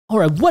All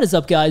right, what is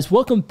up, guys?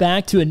 Welcome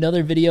back to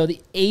another video, the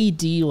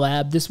AD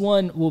Lab. This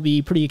one will be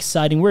pretty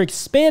exciting. We're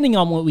expanding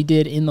on what we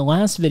did in the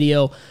last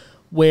video,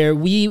 where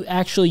we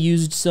actually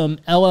used some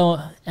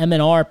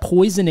LLMNR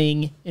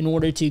poisoning in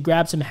order to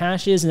grab some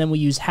hashes, and then we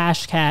used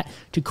Hashcat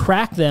to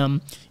crack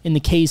them in the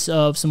case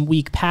of some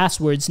weak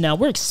passwords. Now,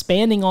 we're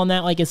expanding on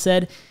that, like I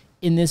said,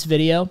 in this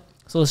video,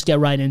 so let's get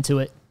right into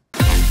it.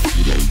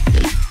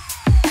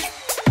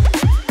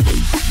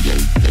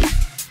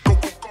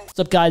 What's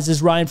up, guys? This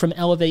is Ryan from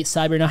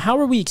elevatecyber. Now, how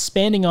are we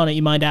expanding on it,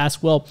 you might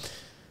ask? Well,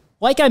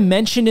 like I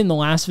mentioned in the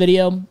last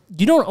video,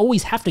 you don't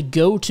always have to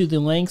go to the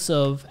lengths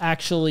of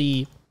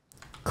actually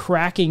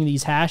cracking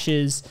these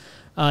hashes.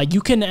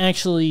 You can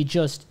actually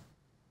just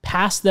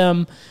pass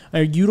them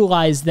or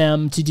utilize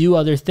them to do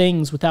other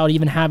things without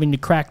even having to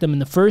crack them in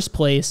the first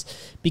place,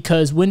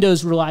 because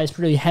Windows relies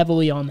pretty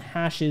heavily on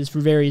hashes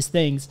for various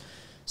things.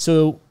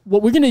 So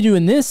what we're going to do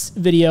in this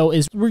video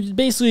is we're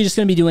basically just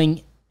going to be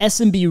doing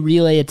SMB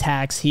Relay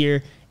attacks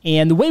here.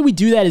 And the way we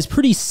do that is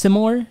pretty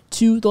similar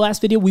to the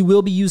last video. We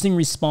will be using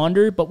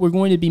Responder, but we're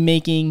going to be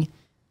making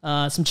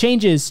some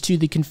changes to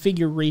the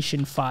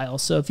configuration file.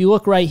 So if you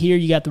look right here,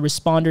 you got the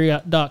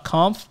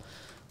responder.conf.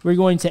 We're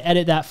going to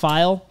edit that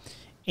file.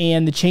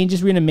 And the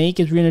changes we're going to make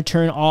is we're going to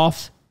turn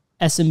off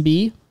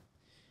SMB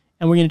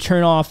and we're going to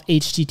turn off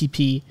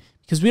HTTP,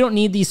 because we don't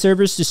need these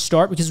servers to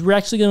start, because we're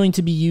actually going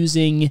to be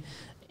using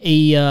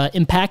a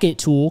in-packet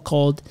tool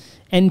called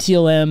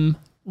NTLM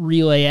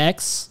Relay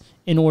X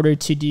in order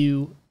to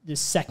do the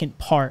second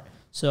part.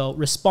 So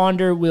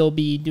Responder will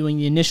be doing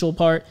the initial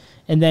part,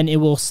 and then it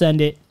will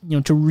send it,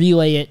 to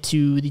relay it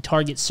to the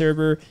target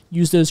server,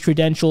 use those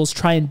credentials,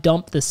 try and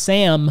dump the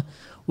SAM,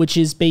 which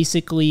is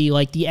basically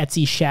like the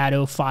Etsy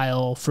shadow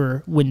file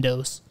for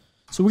Windows.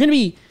 So we're going to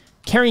be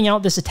carrying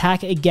out this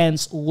attack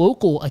against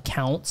local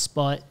accounts,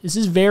 but this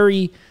is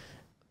very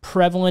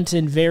prevalent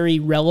and very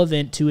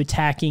relevant to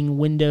attacking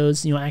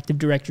Windows, Active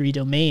Directory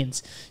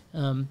domains.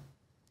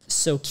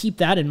 So keep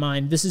that in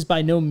mind. This is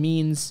by no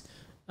means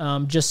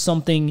just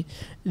something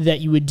that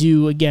you would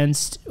do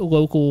against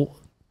local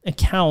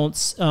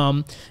accounts.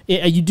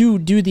 You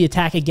do the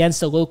attack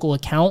against a local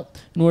account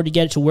in order to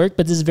get it to work,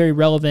 but this is very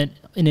relevant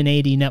in an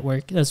AD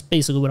network. That's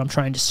basically what I'm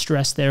trying to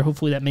stress there.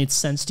 Hopefully that made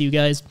sense to you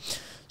guys.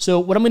 So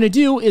what I'm going to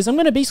do is I'm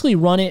going to basically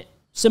run it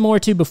similar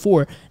to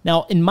before.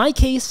 Now, in my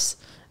case,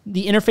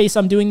 the interface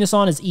I'm doing this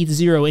on is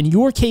ETH0. In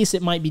your case,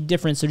 it might be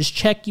different. So just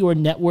check your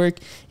network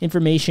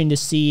information to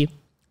see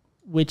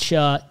which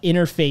network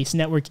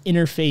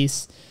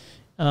interface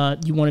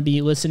you want to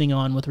be listening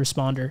on with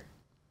Responder.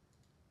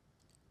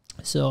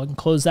 So I can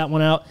close that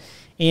one out,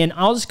 and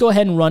I'll just go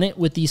ahead and run it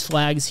with these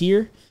flags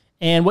here.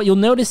 And what you'll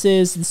notice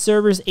is the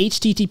server's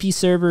HTTP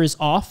server is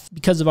off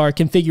because of our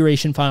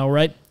configuration file,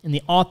 right? And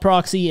the auth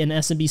proxy and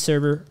SMB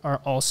server are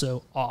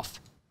also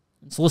off.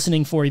 It's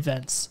listening for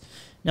events.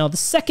 Now, the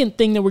second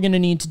thing that we're going to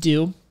need to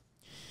do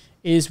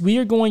is we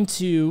are going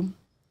to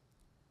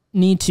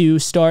need to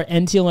start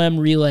NTLM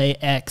Relay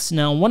X.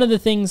 Now, one of the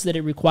things that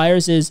it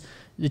requires is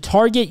the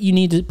target you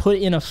need to put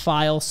in a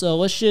file. So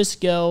let's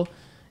just go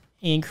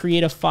and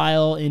create a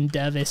file in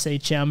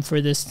dev.shm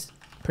for this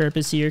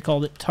purpose here,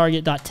 called it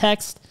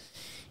target.txt.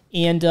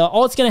 And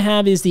all it's going to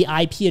have is the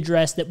IP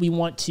address that we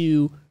want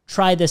to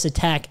try this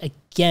attack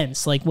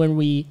against, like when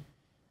we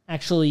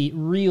actually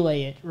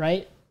relay it,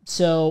 right?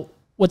 So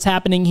what's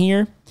happening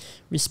here?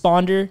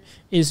 Responder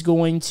is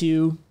going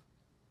to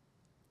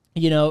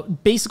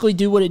basically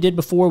do what it did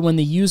before. When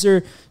the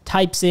user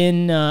types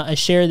in a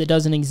share that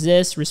doesn't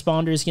exist,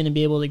 Responder is going to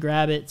be able to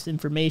grab its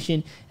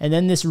information, and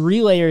then this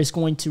relayer is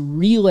going to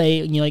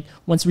relay, like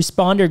once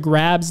Responder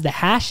grabs the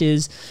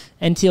hashes,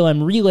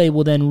 NTLM Relay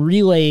will then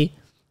relay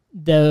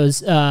those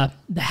the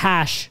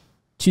hash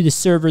to the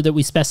server that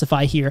we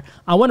specify here.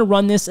 I want to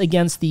run this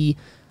against the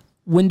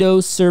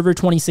Windows Server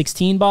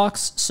 2016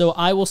 box, so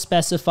I will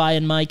specify,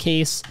 in my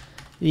case,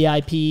 the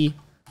IP,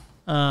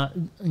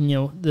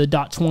 the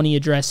 .20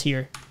 address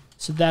here.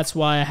 So that's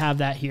why I have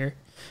that here.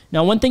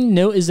 Now, one thing to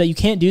note is that you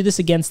can't do this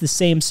against the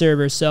same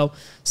server. So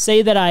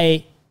say that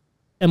I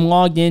am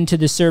logged into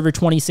the Server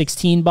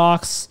 2016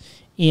 box,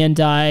 and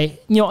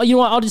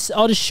I'll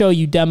just show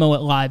you, demo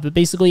it live. But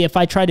basically, if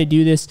I try to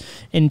do this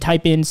and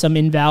type in some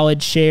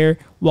invalid share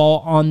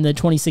while on the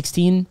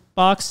 2016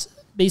 box,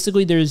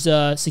 basically there's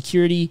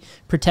security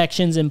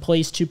protections in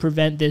place to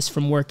prevent this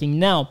from working.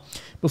 Now,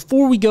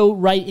 before we go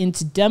right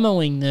into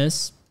demoing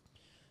this,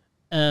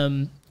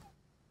 I'm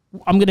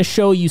going to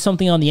show you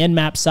something on the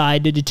Nmap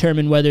side to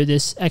determine whether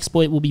this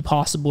exploit will be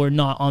possible or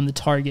not on the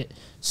target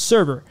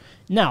server.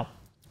 Now,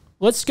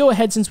 let's go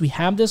ahead, since we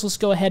have this, let's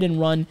go ahead and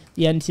run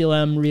the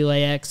NTLM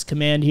Relay X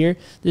command here.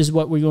 This is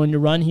what we're going to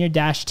run here,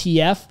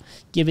 -tf,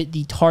 give it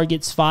the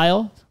targets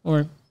file,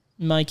 or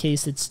in my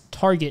case, it's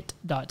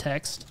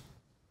target.txt.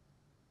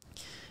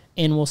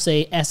 And we'll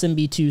say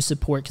SMB2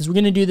 support, because we're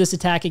going to do this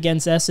attack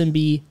against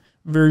SMB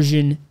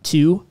version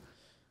 2.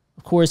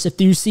 Of course, if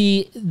you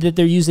see that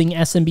they're using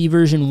SMB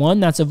version 1,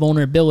 that's a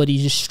vulnerability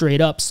just straight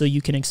up, so you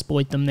can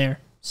exploit them there.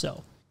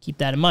 So keep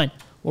that in mind.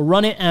 We'll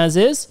run it as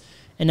is,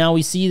 And now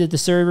we see that the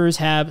servers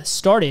have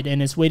started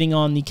and it's waiting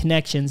on the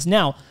connections.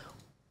 Now,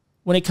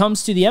 when it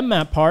comes to the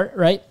mmap part,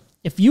 right,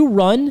 if you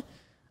run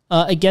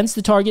against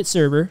the target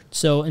server,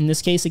 so in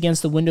this case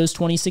against the Windows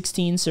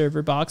 2016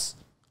 server box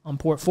on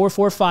port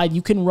 445,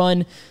 you can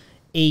run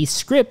a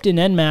script in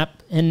Nmap,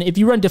 and if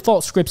you run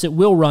default scripts, it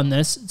will run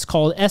this. It's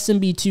called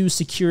SMB2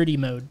 security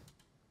mode.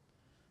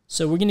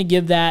 So we're going to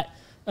give that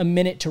a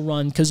minute to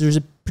run because there's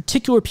a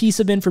particular piece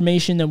of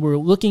information that we're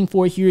looking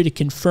for here to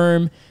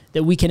confirm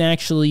that we can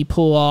actually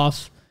pull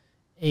off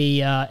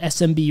a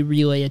SMB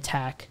relay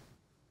attack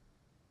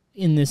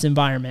in this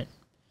environment.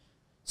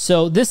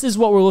 So this is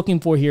what we're looking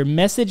for here.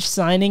 Message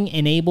signing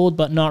enabled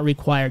but not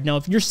required. Now,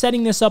 if you're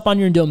setting this up on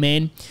your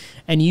domain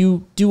and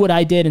you do what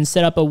I did and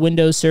set up a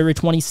Windows Server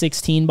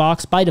 2016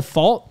 box, by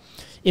default,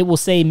 it will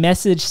say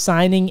message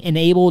signing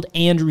enabled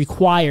and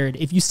required.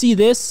 If you see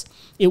this,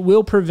 it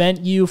will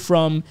prevent you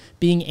from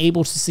being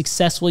able to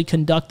successfully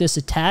conduct this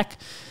attack.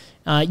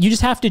 You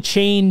just have to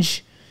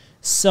change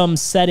some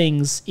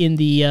settings in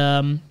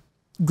the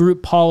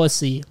group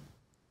policy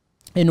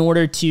in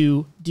order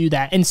to do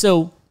that. And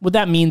so what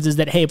that means is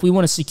that, hey, if we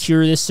want to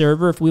secure this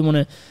server, if we want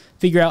to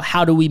figure out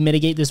how do we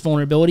mitigate this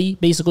vulnerability,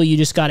 basically you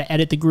just got to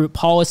edit the group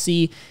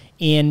policy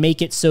and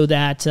make it so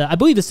that, I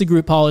believe it's the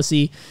group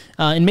policy,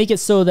 and make it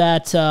so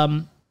that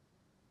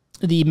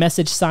the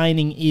message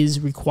signing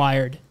is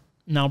required.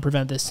 And that'll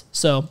prevent this.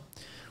 So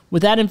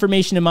with that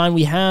information in mind,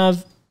 we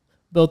have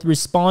both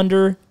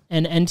responder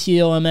and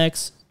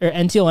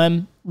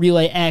NTLM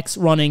Relay X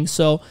running.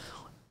 So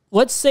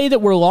let's say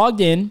that we're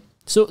logged in.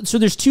 So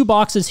there's two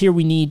boxes here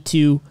we need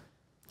to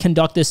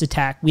conduct this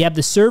attack. We have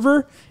the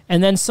server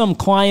and then some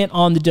client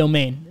on the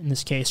domain in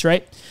this case,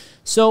 right?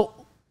 So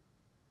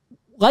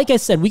like I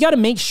said, we got to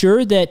make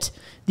sure that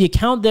the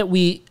account that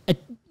we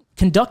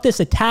conduct this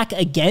attack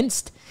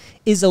against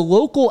is a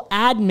local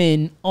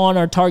admin on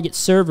our target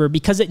server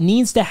because it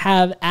needs to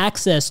have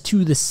access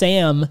to the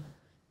SAM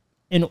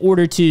in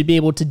order to be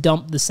able to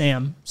dump the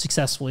SAM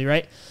successfully,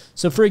 right?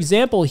 So for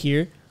example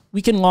here,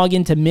 we can log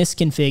into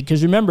misconfig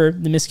because remember,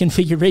 the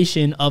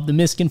misconfiguration of the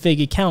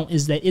misconfig account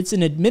is that it's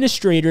an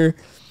administrator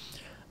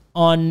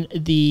on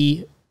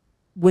the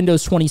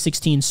Windows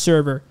 2016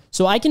 server.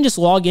 So I can just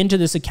log into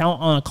this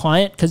account on a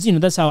client because, you know,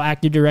 that's how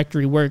Active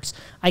Directory works.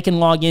 I can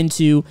log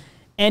into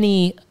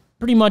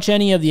pretty much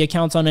any of the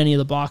accounts on any of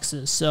the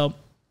boxes. So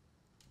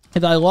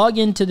if I log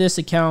into this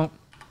account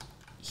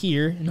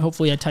here, and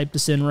hopefully I typed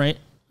this in right,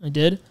 I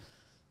did.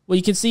 What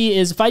you can see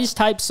is if I just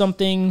type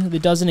something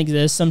that doesn't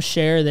exist, some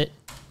share that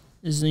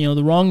is, you know,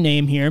 the wrong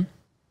name here,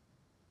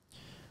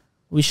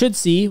 we should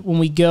see when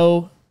we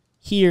go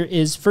here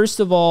is, first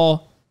of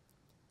all,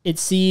 it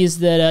sees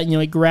that, you know,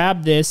 it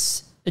grabbed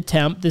this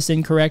attempt, this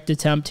incorrect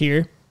attempt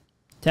here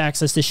to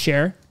access this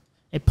share.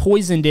 It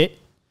poisoned it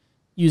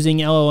using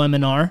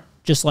LLMNR,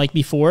 just like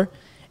before.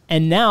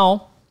 And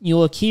now you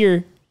look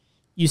here,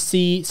 you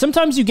see,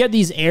 sometimes you get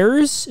these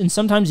errors and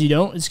sometimes you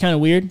don't. It's kind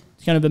of weird.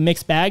 It's kind of a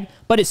mixed bag,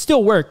 but it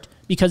still worked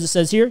because it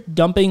says here,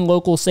 dumping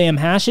local SAM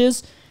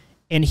hashes.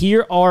 And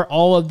here are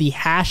all of the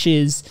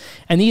hashes.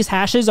 And these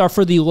hashes are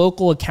for the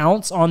local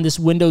accounts on this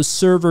Windows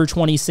Server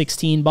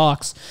 2016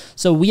 box.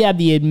 So we have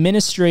the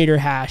administrator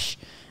hash,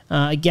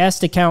 a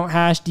guest account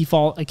hash,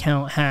 default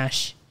account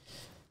hash.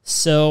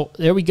 So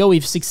there we go.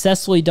 We've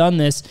successfully done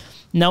this.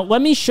 Now,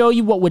 let me show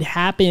you what would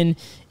happen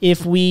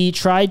if we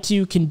tried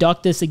to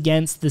conduct this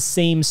against the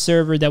same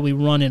server that we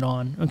run it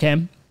on,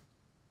 okay?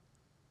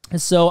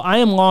 So I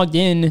am logged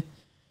in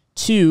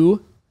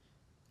to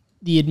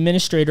the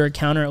administrator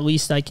account, or at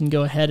least I can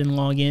go ahead and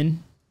log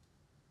in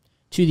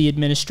to the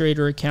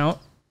administrator account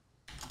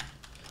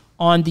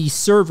on the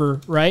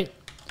server, right?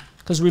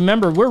 Because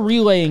remember, we're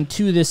relaying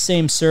to this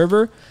same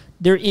server.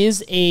 There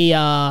is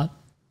a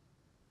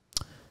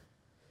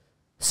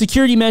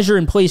security measure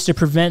in place to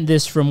prevent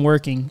this from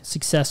working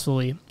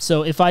successfully.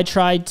 So if I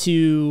tried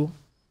to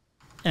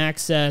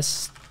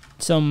access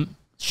some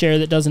share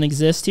that doesn't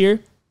exist here,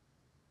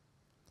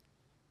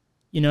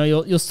 you know,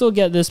 you'll still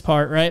get this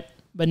part, right?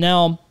 But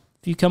now,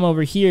 if you come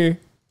over here,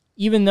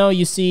 even though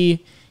you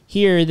see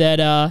here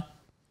that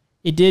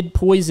it did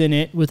poison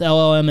it with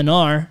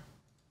LLMNR,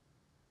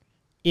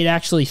 it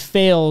actually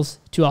fails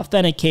to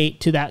authenticate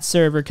to that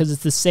server because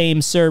it's the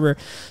same server.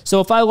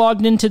 So if I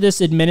logged into this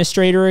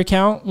administrator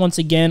account, once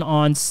again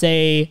on,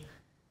 say,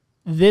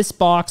 this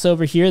box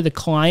over here, the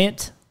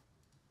client,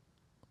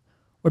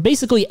 or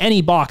basically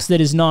any box that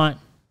is not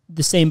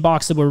the same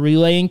box that we're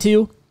relaying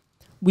to,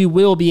 we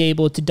will be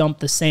able to dump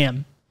the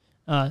SAM.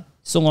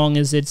 So long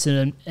as it's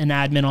an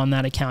admin on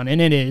that account,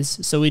 and it is,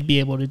 so we'd be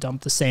able to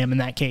dump the SAM in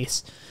that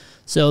case.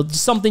 So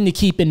something to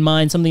keep in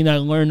mind, something that I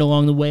learned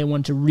along the way I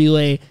want to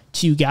relay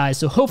to you guys.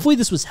 So hopefully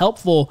this was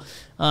helpful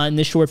in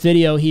this short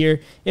video here.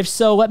 If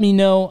so, let me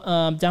know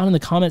down in the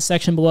comment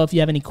section below if you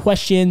have any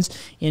questions.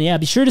 And yeah,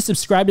 be sure to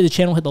subscribe to the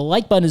channel, hit the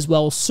like button as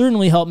well. It'll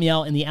certainly help me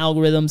out in the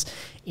algorithms.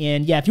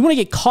 And yeah, if you want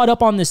to get caught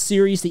up on this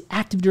series, the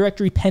Active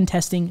Directory pen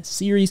testing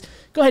series,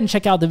 go ahead and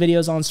check out the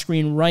videos on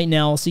screen right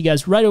now. I'll see you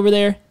guys right over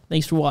there.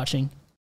 Thanks for watching.